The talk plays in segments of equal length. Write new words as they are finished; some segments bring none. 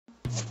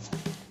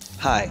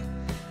Hi,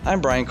 I'm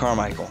Brian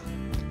Carmichael.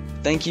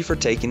 Thank you for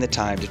taking the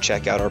time to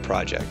check out our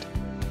project.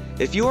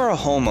 If you are a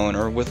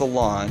homeowner with a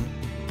lawn,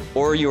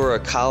 or you are a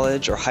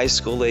college or high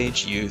school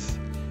age youth,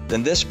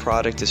 then this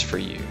product is for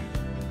you.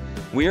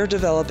 We are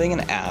developing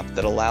an app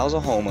that allows a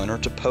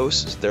homeowner to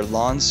post their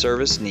lawn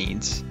service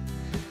needs.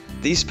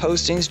 These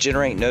postings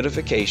generate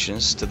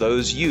notifications to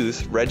those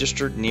youth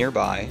registered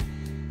nearby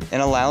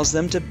and allows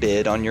them to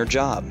bid on your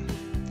job.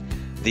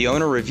 The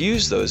owner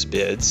reviews those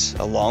bids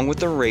along with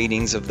the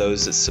ratings of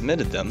those that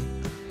submitted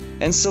them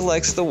and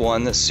selects the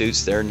one that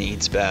suits their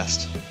needs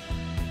best.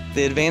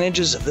 The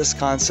advantages of this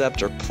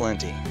concept are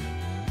plenty.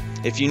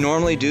 If you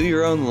normally do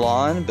your own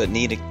lawn but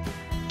need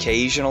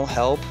occasional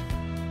help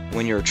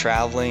when you're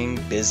traveling,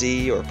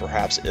 busy, or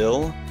perhaps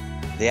ill,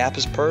 the app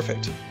is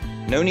perfect.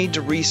 No need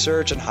to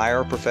research and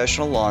hire a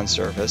professional lawn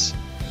service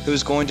who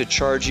is going to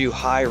charge you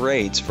high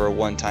rates for a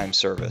one-time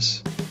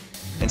service.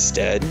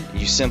 Instead,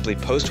 you simply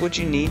post what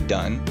you need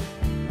done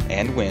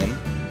and when,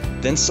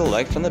 then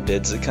select from the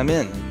bids that come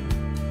in.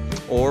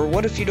 Or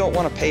what if you don't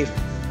want to pay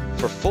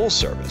for full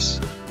service,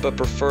 but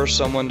prefer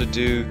someone to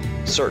do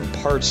certain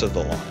parts of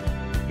the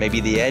lawn, maybe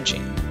the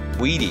edging,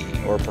 weed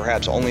eating, or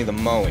perhaps only the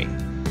mowing?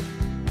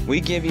 We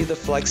give you the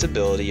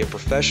flexibility a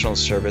professional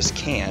service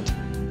can't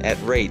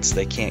at rates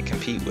they can't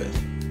compete with.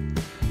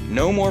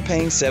 No more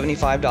paying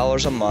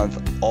 $75 a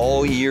month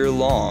all year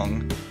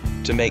long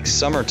to make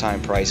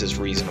summertime prices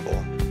reasonable.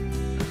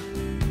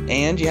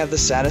 And you have the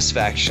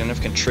satisfaction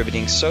of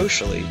contributing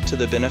socially to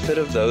the benefit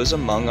of those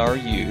among our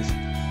youth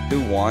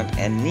who want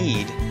and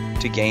need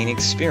to gain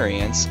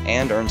experience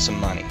and earn some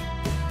money.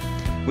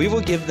 We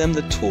will give them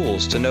the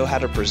tools to know how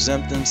to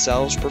present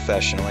themselves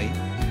professionally,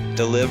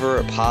 deliver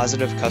a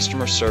positive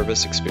customer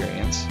service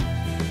experience,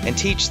 and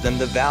teach them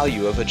the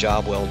value of a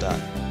job well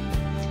done.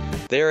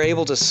 They are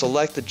able to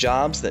select the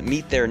jobs that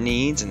meet their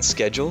needs and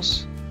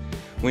schedules.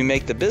 We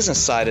make the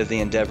business side of the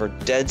endeavor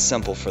dead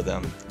simple for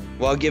them,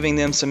 while giving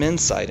them some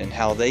insight in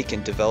how they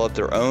can develop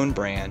their own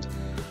brand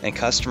and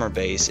customer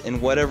base in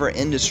whatever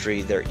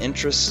industry their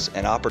interests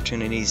and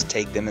opportunities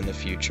take them in the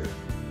future.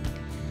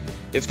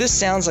 If this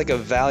sounds like a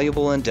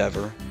valuable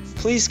endeavor,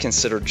 please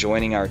consider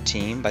joining our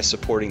team by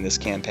supporting this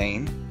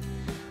campaign.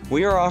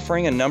 We are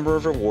offering a number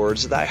of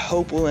rewards that I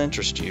hope will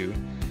interest you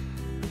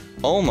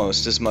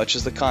almost as much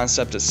as the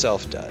concept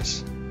itself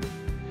does.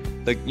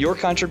 Your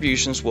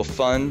contributions will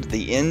fund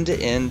the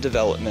end-to-end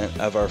development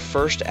of our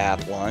first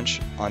app launch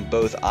on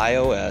both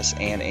iOS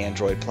and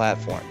Android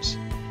platforms.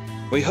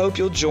 We hope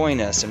you'll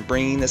join us in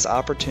bringing this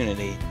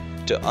opportunity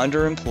to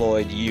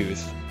underemployed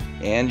youth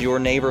and your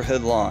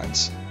neighborhood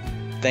lawns.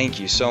 Thank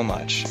you so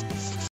much.